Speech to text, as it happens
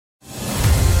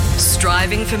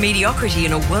Striving for mediocrity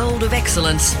in a world of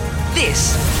excellence.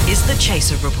 This is the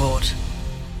Chaser Report.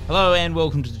 Hello and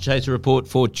welcome to the Chaser Report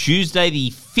for Tuesday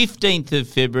the 15th of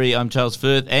February. I'm Charles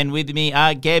Firth and with me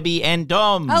are Gabby and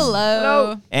Dom.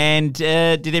 Hello. And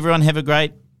did everyone have a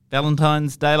great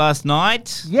Valentine's Day last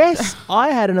night? Yes,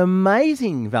 I had an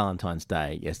amazing Valentine's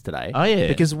Day yesterday. Oh, yeah.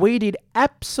 Because we did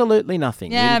absolutely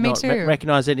nothing. Yeah, we did me not too.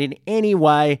 recognise it in any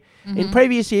way. Mm-hmm. In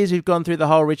previous years, we've gone through the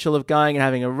whole ritual of going and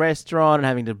having a restaurant and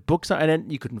having to book something, and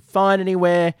you couldn't find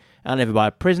anywhere. I'll never buy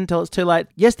a present till it's too late.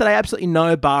 Yesterday, absolutely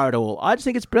no bar at all. I just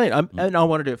think it's brilliant. And I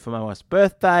want to do it for my wife's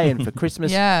birthday and for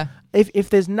Christmas. Yeah. If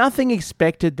there's nothing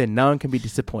expected, then no one can be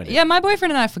disappointed. Yeah, my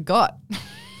boyfriend and I forgot.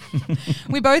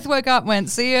 We both woke up, went,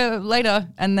 see you later,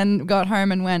 and then got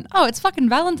home and went, oh, it's fucking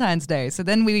Valentine's Day. So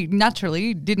then we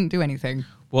naturally didn't do anything.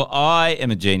 Well, I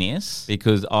am a genius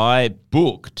because I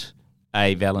booked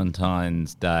a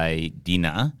Valentine's Day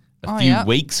dinner a few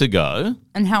weeks ago.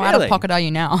 And how out of pocket are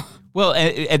you now? Well,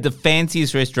 at the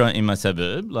fanciest restaurant in my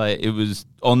suburb. Like, it was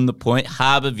on the point,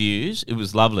 harbour views. It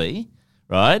was lovely,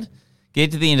 right?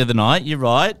 Get to the end of the night, you're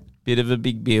right, bit of a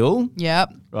big bill.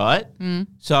 Yep. Right? Mm.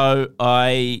 So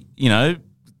I,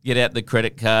 get out the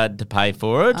credit card to pay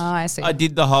for it. Oh, I see. I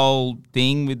did the whole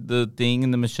thing with the thing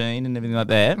and the machine and everything like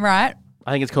that. Right.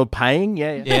 I think it's called paying,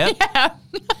 yeah. Yeah.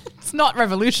 It's not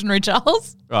revolutionary,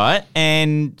 Charles. Right.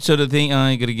 And sort of think,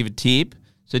 you got to give a tip.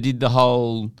 So I did the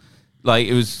whole,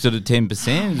 it was sort of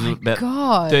 10%. Oh, about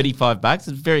God. $35. It's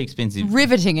very expensive.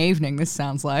 Riveting evening, this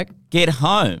sounds like. Get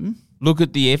home, look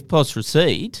at the FPOS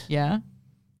receipt. Yeah.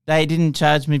 They didn't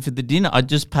charge me for the dinner. I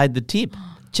just paid the tip.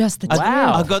 Just the tip.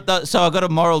 Wow. I got a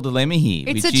moral dilemma here.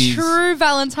 It's a true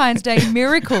Valentine's Day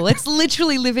miracle. It's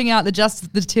literally living out the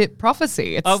just the tip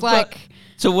prophecy. It's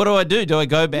So what do? Do I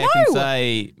go back and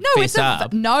say, fess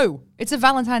up? No, it's a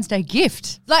Valentine's Day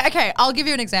gift. Okay, I'll give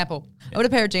you an example. I bought a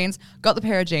pair of jeans, got the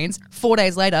pair of jeans. 4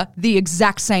 days later, the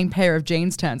exact same pair of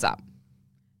jeans turns up.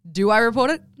 Do I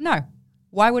report it? No.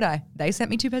 Why would I? They sent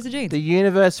me 2 pairs of jeans. The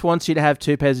universe wants you to have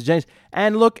 2 pairs of jeans.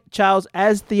 And look, Charles,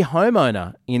 as the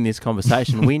homeowner in this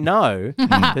conversation, we know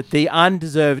that the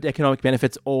undeserved economic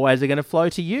benefits always are going to flow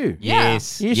to you. Yeah.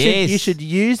 Yes. You should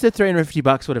use the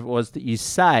 $350, whatever it was that you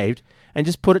saved, and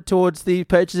just put it towards the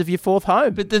purchase of your 4th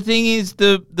home. But the thing is,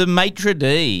 the maitre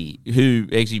d' who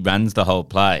actually runs the whole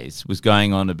place was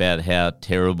going on about how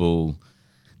terrible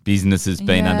business has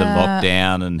been under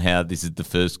lockdown and how this is the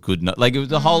first good night. It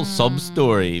was a whole sob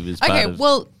story. It was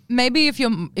well, maybe if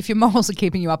your morals are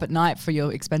keeping you up at night for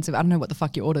your expensive, I don't know what the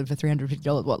fuck you ordered for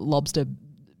 $350, what, lobster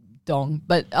dong.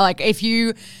 But if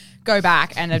you go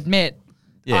back and admit,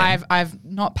 I've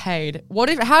not paid.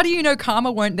 How do you know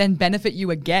karma won't then benefit you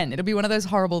again? It'll be one of those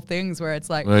horrible things where it's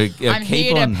I'm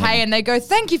here to pay, and they go,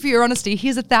 thank you for your honesty.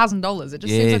 Here's $1,000. It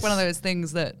just seems like one of those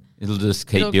things that it'll just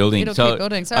keep building. It'll keep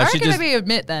building. So I reckon maybe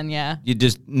admit then, yeah. You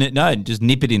just just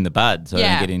nip it in the bud, so I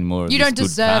don't get any more. You don't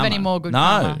deserve any more good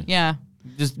karma. Yeah,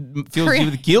 just fills you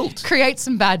with guilt. Create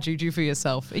some bad juju for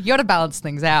yourself. You got to balance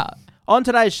things out. On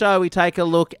today's show, we take a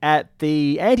look at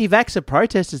the anti-vaxxer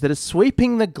protesters that are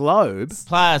sweeping the globe.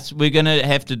 Plus, we're going to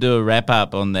have to do a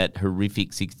wrap-up on that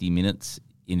horrific 60 Minutes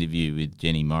interview with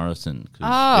Jenny Morrison, because we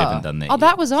haven't done that yet.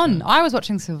 That was on. I was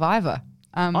watching Survivor.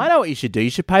 I know what you should do. You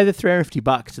should pay the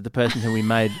 $350 to the person who we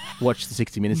made watch the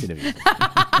 60 Minutes interview.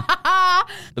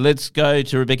 Let's go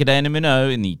to Rebecca Dana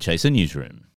Minot in the Chaser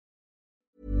Newsroom.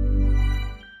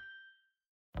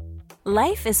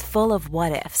 Life is full of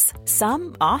what-ifs.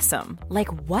 Some awesome, like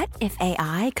what if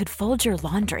AI could fold your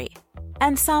laundry?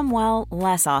 And some, well,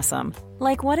 less awesome,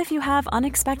 like what if you have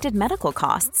unexpected medical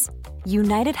costs?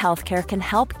 United Healthcare can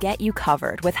help get you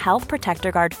covered with Health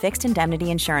Protector Guard fixed indemnity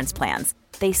insurance plans.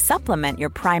 They supplement your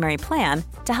primary plan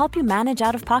to help you manage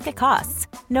out-of-pocket costs.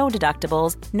 No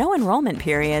deductibles, no enrollment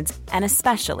periods, and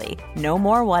especially no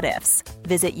more what-ifs.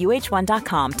 Visit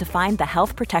uh1.com to find the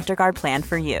Health Protector Guard plan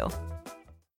for you.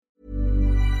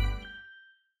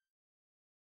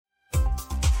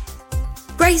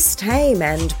 Grace Tame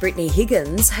and Brittany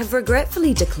Higgins have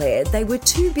regretfully declared they were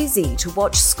too busy to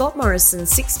watch Scott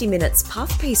Morrison's 60 Minutes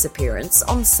puff piece appearance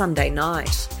on Sunday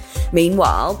night.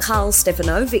 Meanwhile, Carl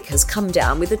Stefanovic has come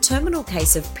down with a terminal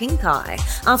case of pink eye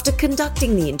after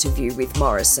conducting the interview with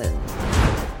Morrison.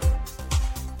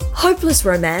 Hopeless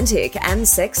romantic and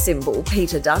sex symbol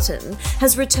Peter Dutton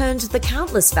has returned the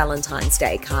countless Valentine's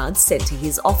Day cards sent to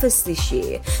his office this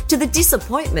year, to the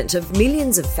disappointment of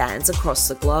millions of fans across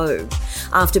the globe.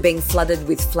 After being flooded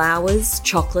with flowers,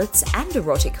 chocolates and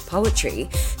erotic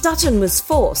poetry, Dutton was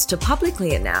forced to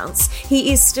publicly announce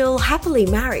he is still happily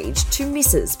married to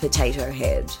Mrs. Potato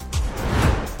Head.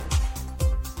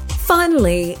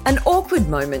 Finally, an awkward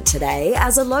moment today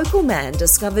as a local man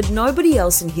discovered nobody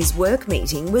else in his work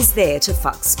meeting was there to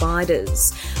fuck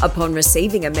spiders. Upon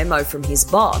receiving a memo from his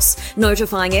boss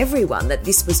notifying everyone that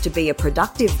this was to be a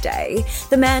productive day,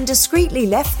 the man discreetly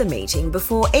left the meeting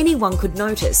before anyone could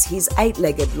notice his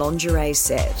 8-legged lingerie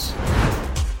set.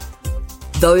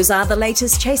 Those are the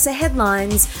latest Chaser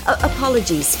headlines.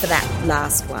 Apologies for that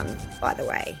last one, by the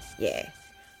way. Yeah.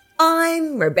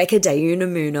 I'm Rebecca De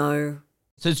Unamuno.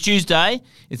 So it's Tuesday.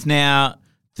 It's now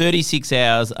 36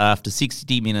 hours after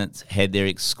 60 Minutes had their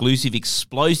exclusive,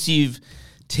 explosive,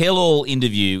 tell-all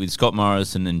interview with Scott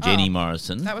Morrison and Jenny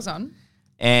Morrison. That was on.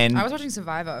 And I was watching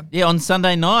Survivor. Yeah, on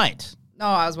Sunday night. No,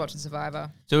 I was watching Survivor.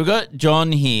 So we've got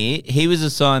John here. He was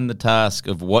assigned the task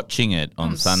of watching it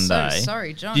on Sunday. So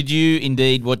sorry, John. Did you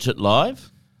indeed watch it live?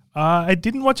 I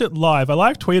didn't watch it live. I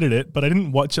live tweeted it, but I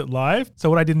didn't watch it live. So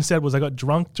what I did instead was I got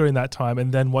drunk during that time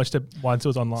and then watched it once it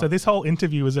was online. So this whole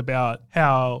interview was about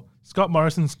how Scott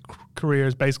Morrison's career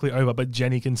is basically over, but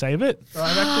Jenny can save it. So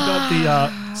I've actually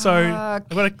got I've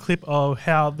got a clip of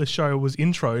how the show was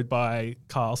introed by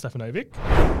Carl Stefanovic.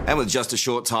 And with just a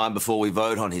short time before we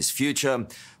vote on his future,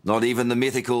 not even the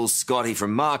mythical Scotty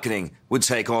from marketing would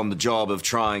take on the job of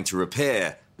trying to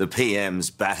repair the PM's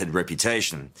battered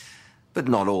reputation. But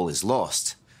not all is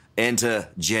lost. Enter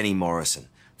Jenny Morrison.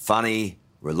 Funny,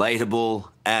 relatable,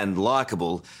 and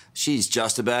likeable. She's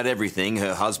just about everything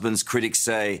her husband's critics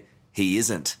say he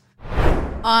isn't.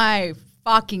 I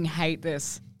fucking hate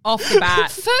this. Off the bat.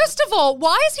 First of all,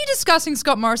 why is he discussing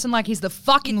Scott Morrison like he's the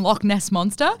fucking Loch Ness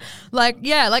Monster?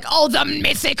 The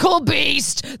mythical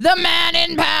beast, the man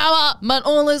in power, but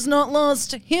all is not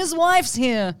lost. His wife's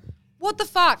here. What the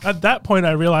fuck? At that point,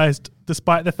 I realized,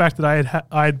 despite the fact that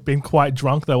I'd been quite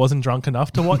drunk, that I wasn't drunk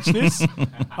enough to watch this.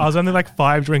 I was only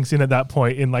 5 drinks in at that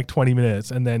point in 20 minutes,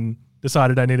 and then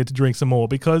decided I needed to drink some more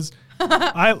because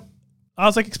I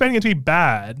was expecting it to be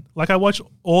bad. I watched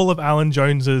all of Alan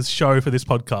Jones's show for this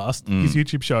podcast, his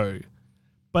YouTube show,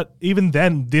 but even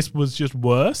then, this was just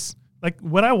worse.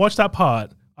 When I watched that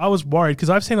part, I was worried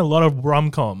because I've seen a lot of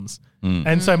rom-coms,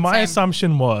 and so my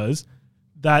assumption was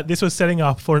that this was setting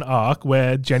up for an arc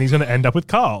where Jenny's going to end up with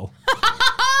Carl.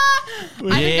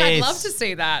 I think I'd love to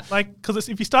see that. Because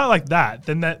if you start like that,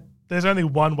 then there's only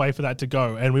one way for that to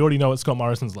go, and we already know what Scott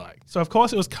Morrison's like. So, of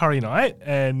course, it was curry night,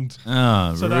 and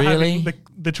so they're really? having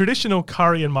the traditional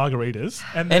curry and margaritas.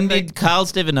 And did Carl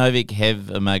Stefanovic have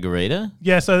a margarita?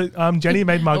 Yeah, so Jenny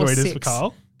made margaritas 6. for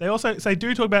Carl. They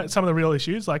do talk about some of the real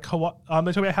issues, they talk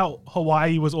about how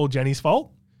Hawaii was all Jenny's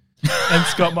fault. And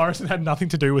Scott Morrison had nothing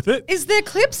to do with it. Is there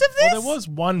clips of this? Well, there was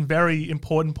one very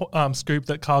important scoop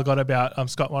that Carl got about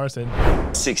Scott Morrison.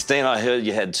 16, I heard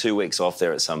you had 2 weeks off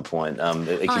there at some point.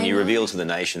 Can you reveal to the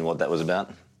nation what that was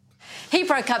about? He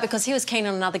broke up because he was keen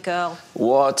on another girl.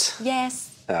 What?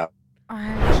 Yes. I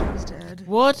wish I was dead.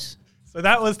 What? So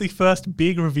that was the first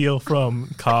big reveal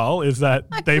from Carl, is that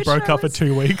they broke up for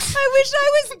 2 weeks. I wish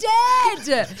I was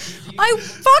dead. I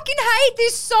fucking hate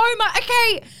this so much.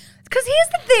 Okay. Because here's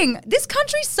the thing, this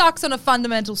country sucks on a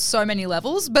fundamental so many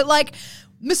levels, but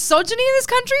misogyny in this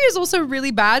country is also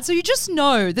really bad. So you just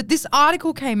know that this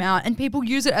article came out and people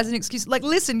use it as an excuse.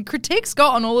 Listen, critique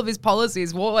Scott on all of his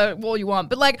policies, what you want.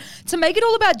 But to make it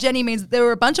all about Jenny means that there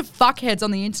were a bunch of fuckheads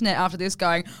on the internet after this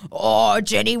going, oh,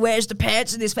 Jenny wears the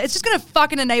pants in this. It's just going to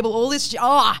fucking enable all this.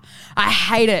 I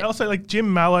hate it. Also,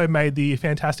 Jim Mallow made the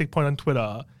fantastic point on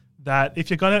Twitter that if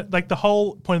you're going to, the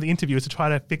whole point of the interview is to try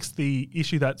to fix the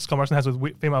issue that Scott Morrison has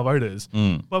with female voters.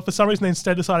 But for some reason, they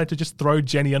instead decided to just throw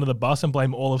Jenny under the bus and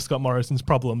blame all of Scott Morrison's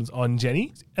problems on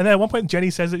Jenny. And then at one point,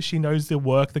 Jenny says that she knows the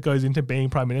work that goes into being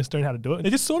Prime Minister and how to do it. They're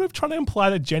just sort of trying to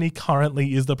imply that Jenny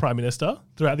currently is the Prime Minister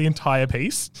throughout the entire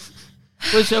piece.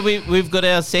 Well, so we've got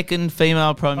our second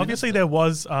female Prime Minister. Obviously, there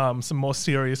was some more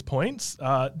serious points.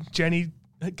 Jenny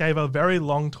gave a very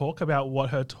long talk about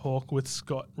what her talk with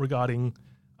Scott regarding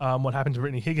what happened to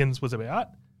Brittany Higgins was about.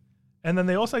 And then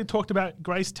they also talked about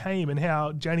Grace Tame and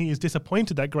how Jenny is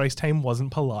disappointed that Grace Tame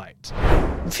wasn't polite.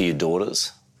 For your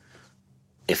daughters,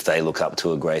 if they look up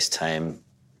to a Grace Tame,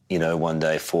 one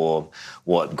day for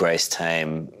what Grace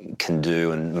Tame can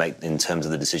do and make in terms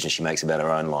of the decisions she makes about her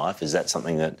own life, is that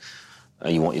something that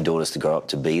you want your daughters to grow up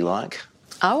to be like?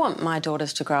 I want my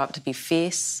daughters to grow up to be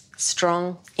fierce,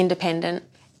 strong, independent,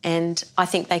 and I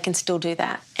think they can still do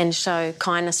that and show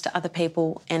kindness to other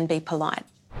people and be polite.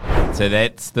 So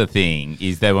that's the thing,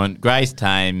 is they want Grace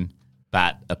Tame,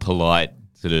 but a polite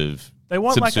sort of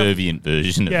subservient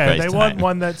version of Grace Tame. Yeah, they want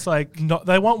one that's not.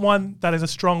 They want one that is a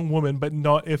strong woman, but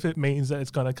not if it means that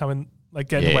it's going to come and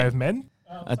get in the way of men.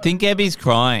 I think Gabby's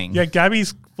crying. Yeah,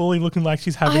 Gabby's fully looking like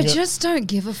she's having I just don't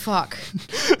give a fuck.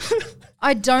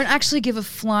 I don't actually give a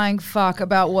flying fuck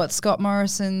about what Scott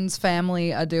Morrison's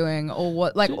family are doing or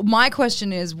what. Like, my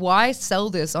question is, why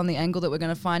sell this on the angle that we're going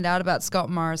to find out about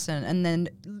Scott Morrison, and then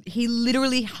he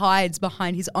literally hides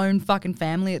behind his own fucking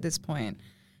family at this point?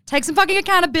 Take some fucking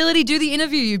accountability. Do the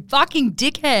interview, you fucking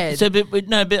dickhead. So,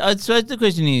 but I suppose the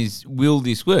question is, will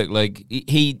this work? Like,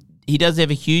 he does have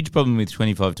a huge problem with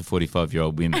 25 to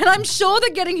 45-year-old women. And I'm sure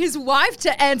that getting his wife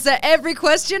to answer every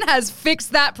question has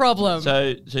fixed that problem.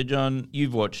 So John,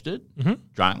 you've watched it,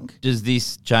 drunk. Does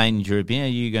this change your opinion? Are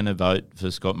you going to vote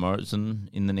for Scott Morrison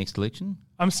in the next election?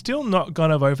 I'm still not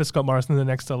going to vote for Scott Morrison in the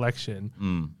next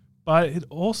election. But it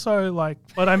also,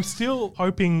 but I'm still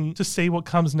hoping to see what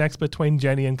comes next between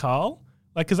Jenny and Carl.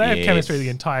 Like, because they have chemistry the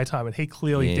entire time, and he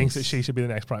clearly thinks that she should be the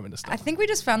next Prime Minister. I think we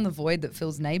just found the void that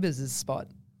fills Neighbours' spot.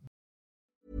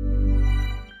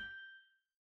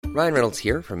 Ryan Reynolds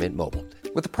here from Mint Mobile.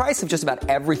 With the price of just about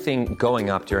everything going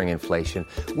up during inflation,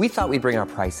 we thought we'd bring our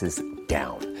prices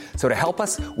down. So to help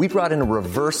us, we brought in a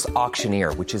reverse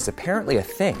auctioneer, which is apparently a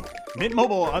thing. Mint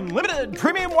Mobile Unlimited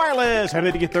Premium Wireless. How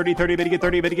to get 30, 30, bit to get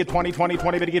 30, bit to get 20, 20,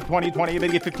 20, bit to get 20, 20, bit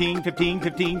to get 15, 15,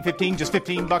 15, 15, just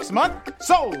 $15 a month?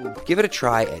 Sold! Give it a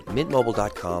try at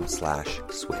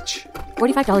mintmobile.com/switch.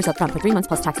 $45 up front for 3 months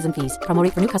plus taxes and fees. Promo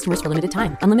rate for new customers for limited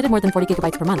time. Unlimited more than 40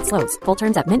 gigabytes per month. Slows full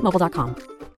terms at mintmobile.com.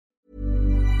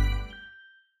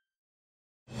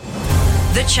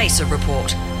 The Chaser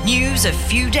Report. News a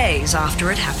few days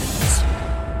after it happens.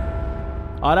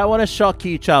 I don't want to shock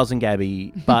you, Charles and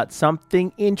Gabby, but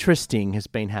something interesting has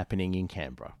been happening in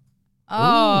Canberra.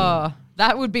 Oh,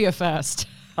 that would be a first.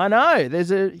 I know.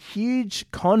 There's a huge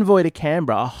convoy to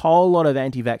Canberra. A whole lot of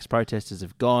anti-vax protesters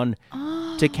have gone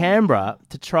to Canberra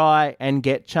to try and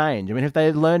get change. I mean, have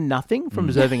they learned nothing from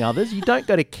observing others? You don't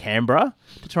go to Canberra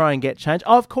to try and get change.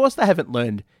 Oh, of course they haven't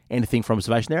learned anything from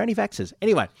observation. They're anti-vaxxers.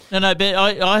 Anyway. No, but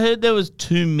I heard there was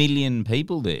 2 million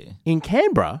people there. In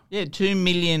Canberra? Yeah, 2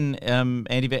 million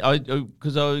anti-vax.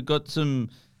 Because I got some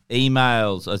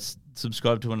emails. I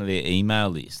subscribed to one of their email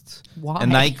lists. Why?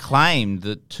 And they claimed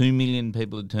that 2 million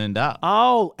people had turned up.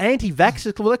 Oh,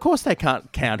 anti-vaxxers. Well, of course they can't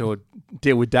count or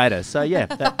deal with data. So, yeah,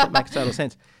 that makes total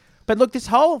sense. But look, this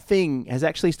whole thing has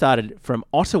actually started from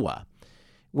Ottawa,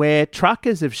 where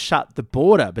truckers have shut the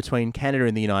border between Canada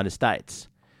and the United States.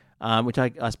 Which I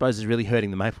suppose is really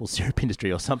hurting the maple syrup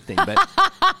industry or something. But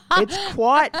it's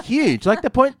quite huge. Like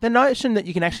the notion that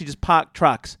you can actually just park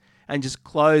trucks and just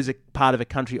close a part of a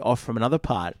country off from another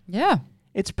part. Yeah.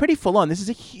 It's pretty full on. This is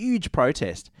a huge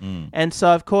protest. And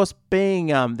so, of course, being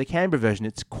the Canberra version,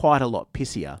 it's quite a lot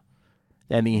pissier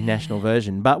than the international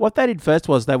version. But what they did first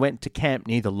was they went to camp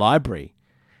near the library.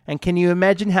 And can you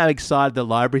imagine how excited the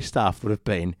library staff would have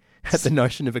been at the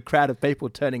notion of a crowd of people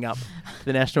turning up to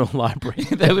the National Library?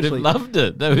 They would have loved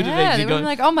it. They would have they actually would have been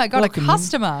like, oh my God, a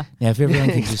customer. Now, if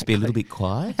everyone can just be a little bit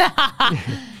quiet.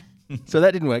 So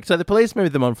that didn't work. So the police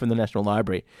moved them on from the National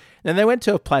Library. Then they went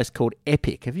to a place called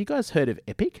Epic. Have you guys heard of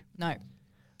Epic? No.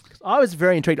 I was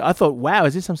very intrigued. I thought, wow,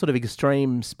 is this some sort of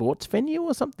extreme sports venue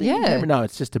or something? Yeah. No,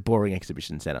 it's just a boring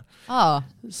exhibition centre. Oh.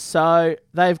 So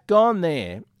they've gone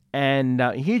there and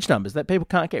huge numbers that people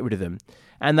can't get rid of them.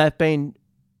 And they've been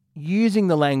using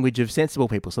the language of sensible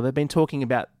people. So they've been talking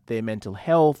about their mental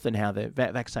health and how their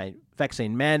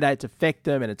vaccine mandates affect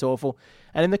them, and it's awful.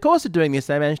 And in the course of doing this,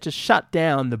 they managed to shut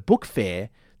down the book fair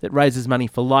that raises money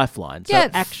for Lifeline. So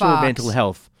actual mental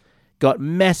health got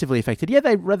massively affected. Yeah,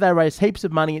 they raised heaps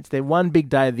of money. It's their one big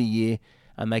day of the year,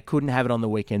 and they couldn't have it on the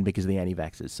weekend because of the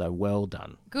anti-vaxxers. So well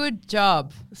done. Good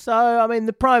job. So, I mean,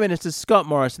 the Prime Minister, Scott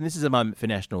Morrison, this is a moment for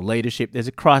national leadership. There's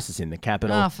a crisis in the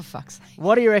capital. Oh, for fuck's sake.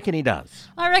 What do you reckon he does?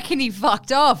 I reckon he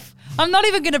fucked off. I'm not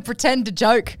even going to pretend to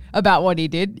joke about what he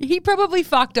did. He probably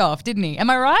fucked off, didn't he? Am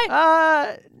I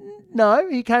right? No,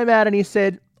 he came out and he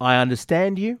said, I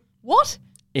understand you. What?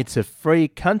 It's a free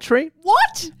country.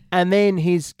 What? And then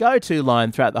his go-to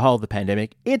line throughout the whole of the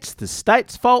pandemic, it's the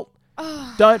state's fault.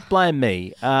 Don't blame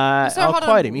me. I'll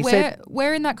quote him. He said,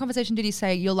 where in that conversation did he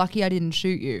say, you're lucky I didn't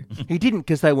shoot you? He didn't,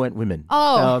 because they weren't women.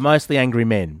 Oh. They were mostly angry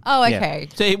men. Oh, okay.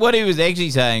 Yeah. So what he was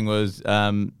actually saying was,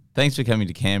 thanks for coming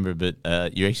to Canberra, but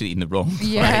you're actually in the wrong place.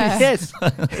 Yeah. Yes.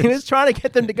 He was trying to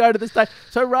get them to go to the state.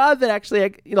 So rather than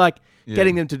actually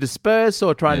getting them to disperse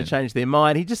or trying to change their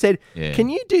mind, he just said, can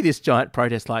you do this giant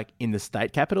protest in the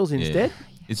state capitals instead?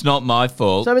 It's not my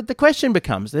fault. So the question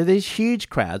becomes, there are these huge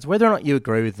crowds, whether or not you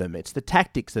agree with them, it's the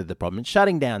tactics that are the problem. It's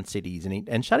shutting down cities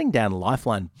and shutting down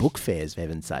Lifeline book fairs, for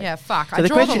heaven's sake. Yeah, fuck. So I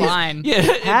draw the line.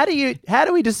 How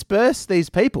do we disperse these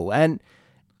people? And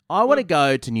I want to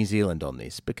go to New Zealand on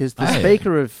this because the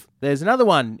speaker of... There's another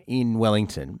one in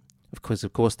Wellington. Of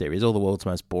course there is. All the world's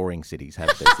most boring cities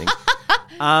have these things.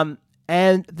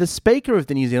 And the Speaker of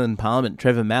the New Zealand Parliament,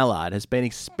 Trevor Mallard, has been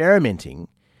experimenting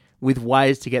with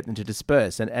ways to get them to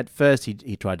disperse. And at first he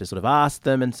tried to sort of ask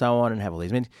them and so on and have all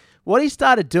these meetings. What he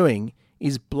started doing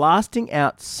is blasting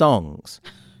out songs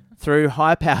through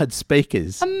high-powered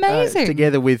speakers. Amazing.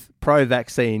 Together with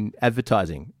pro-vaccine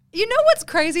advertising. You know what's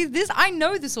crazy? I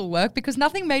know this will work because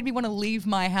nothing made me want to leave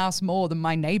my house more than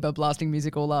my neighbour blasting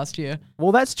music all last year.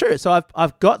 Well, that's true. So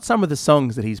I've got some of the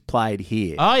songs that he's played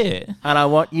here. Oh, yeah. And I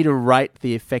want you to rate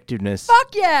the effectiveness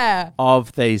Fuck yeah.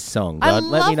 of these songs. I Let me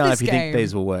love know this if you think game.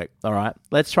 these will work. All right,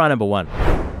 let's try number one.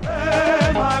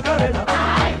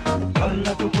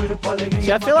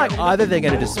 See, I feel like either they're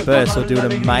going to disperse or do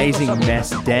an amazing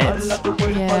mass dance.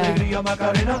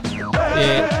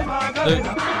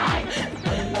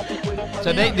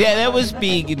 So that was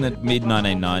big in the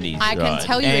mid-1990s, I can right?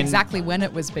 tell you And exactly when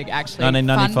it was big, actually.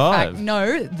 1995. Fun fact,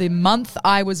 no, the month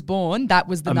I was born, that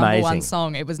was the number one Amazing.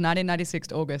 song. It was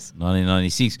 1996 August.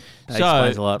 1996. That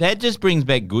explains a lot. That just brings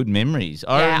back good memories.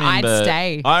 Yeah, I'd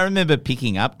stay. I remember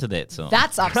picking up to that song.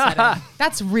 That's upsetting.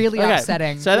 That's really Okay,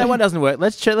 upsetting. So that one doesn't work.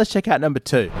 Let's check out number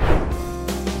two.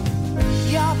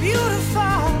 You're beautiful.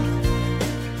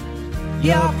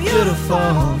 You're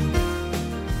beautiful.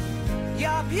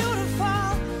 You're beautiful.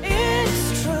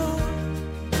 It's true.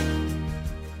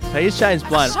 So here's James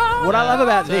Blunt. What I love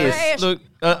about this, Look,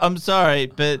 I'm sorry,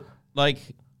 but like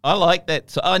I like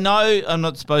that. I know I'm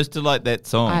not supposed to like that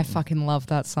song. I fucking love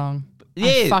that song. Yeah.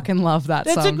 I fucking love that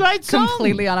That's song. a great song.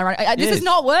 Completely unironic. This Yes. is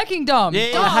not working, Dom.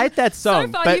 Yeah. Dom, I hate that song.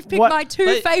 So far, but you've picked what- my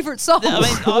two favourite songs.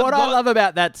 what I love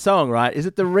about that song, right, is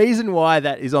that the reason why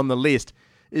that is on the list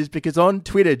is because on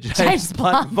Twitter, James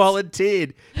Blunt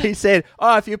volunteered. He said,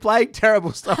 if you're playing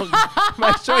terrible songs,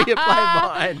 make sure you play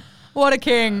mine. What a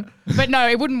king. But no,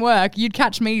 it wouldn't work. You'd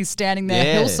catch me standing there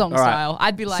Yeah. Hillsong All right. style.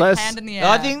 I'd be like, So hand in the air.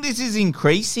 I think this is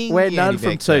increasing. We're the none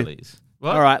from anti-vax two. rallies.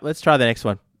 What? All right, let's try the next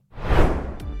one.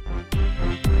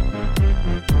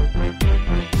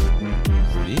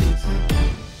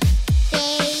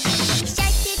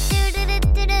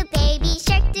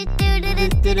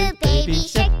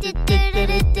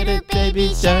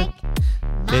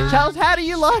 Charles, how can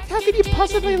you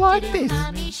possibly like this?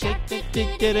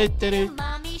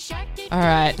 All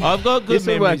right. I've got good This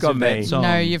will memories work on of that me. song.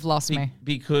 No, you've lost me.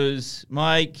 Because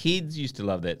my kids used to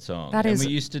love that song. That and is-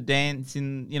 we used to dance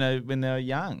when they were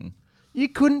young. You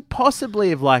couldn't possibly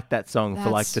have liked that song for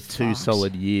like That's the 2 fucked.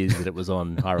 solid years that it was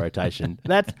on high rotation.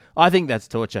 I think that's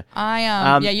torture.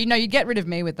 You get rid of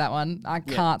me with that one. I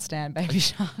can't stand Baby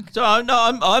Shark. So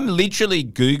I'm literally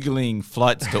Googling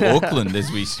flights to Auckland as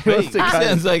we speak. It the greatest-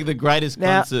 sounds like the greatest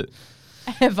Now- concert.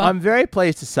 Ever. I'm very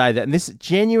pleased to say that, and this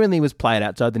genuinely was played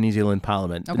outside the New Zealand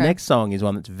Parliament. Okay. The next song is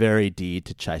one that's very dear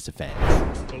to Chaser fans.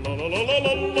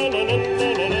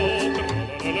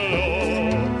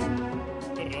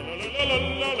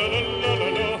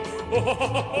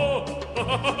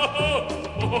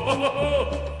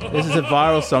 This is a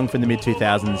viral song from the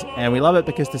mid-2000s, and we love it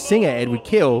because the singer, Edward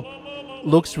Kill,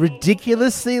 looks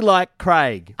ridiculously like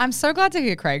Craig. I'm so glad to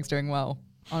hear Craig's doing well,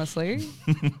 honestly.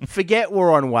 Forget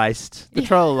War on Waste. The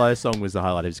Trololo song was the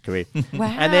highlight of his career. Wow.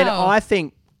 And then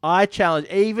I challenge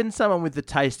even someone with the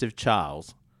taste of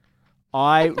Charles.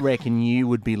 I reckon you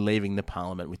would be leaving the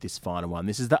Parliament with this final one.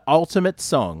 This is the ultimate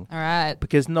song. All right.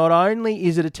 Because not only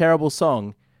is it a terrible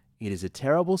song, it is a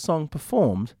terrible song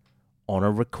performed on a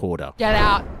recorder. Get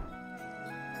out.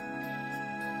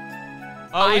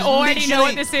 I was already know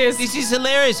what literally- this is. This is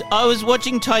hilarious. I was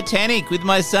watching Titanic with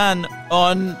my son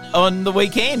on the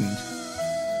weekend.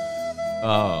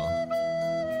 Oh.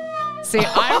 See,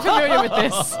 I'm familiar with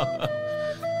this.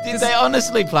 Did they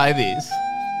honestly play this?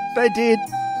 They did.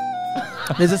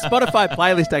 There's a Spotify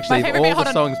playlist actually My of favourite all bit, the hold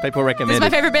on. songs people This is recommended. my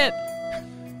favorite bit.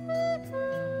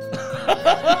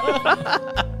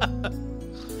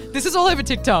 This is all over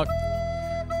TikTok.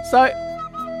 So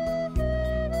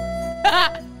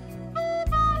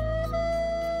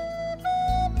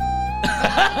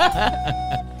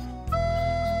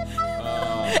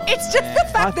It's just the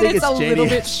I fact that think it's a it's little bit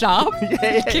genius. sharp. Yeah.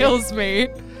 It kills me.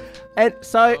 And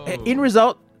so, in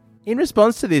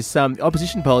response to this,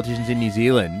 opposition politicians in New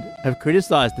Zealand have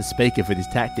criticised the Speaker for this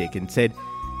tactic and said,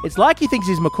 it's like he thinks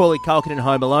he's Macaulay Culkin in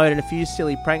Home Alone and a few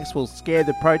silly pranks will scare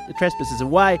the trespassers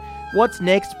away. What's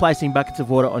next? Placing buckets of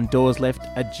water on doors left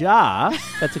ajar.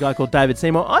 That's a guy called David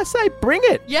Seymour. I say bring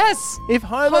it. Yes. If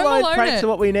Home Home Alone Alone pranks it. are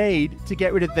what we need to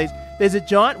get rid of these, there's a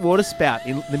giant water spout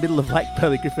in the middle of Lake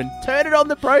Burley Griffin. Turn it on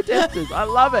the protesters. I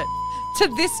love it. To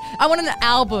this, I want an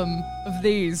album of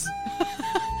these.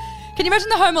 Can you imagine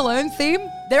the Home Alone theme?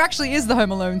 There actually is the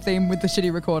Home Alone theme with the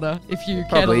shitty recorder, if you care to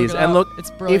Probably look is. it And up. look, it's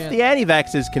brilliant. if the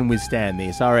anti-vaxxers can withstand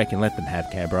this, I reckon let them have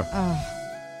Canberra.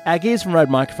 Our Gears from Rode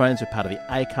microphones were part of the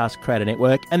Acast Creator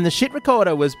Network, and the shit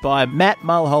recorder was by Matt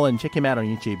Mulholland. Check him out on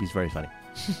YouTube. He's very funny.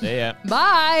 See ya.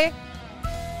 Bye.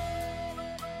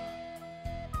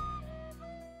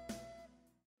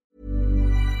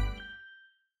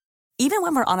 Even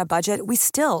when we're on a budget, we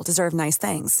still deserve nice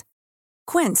things.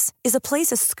 Quince is a place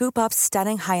to scoop up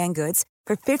stunning high-end goods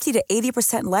for 50 to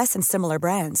 80% less than similar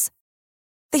brands.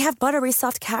 They have buttery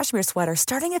soft cashmere sweaters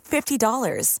starting at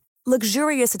 $50,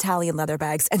 luxurious Italian leather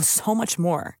bags, and so much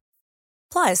more.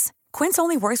 Plus, Quince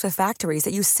only works with factories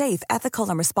that use safe, ethical,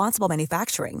 and responsible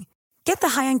manufacturing. Get the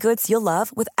high-end goods you'll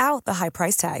love without the high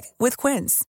price tag with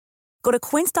Quince. Go to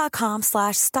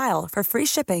quince.com/style for free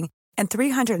shipping and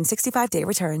 365-day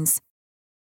returns.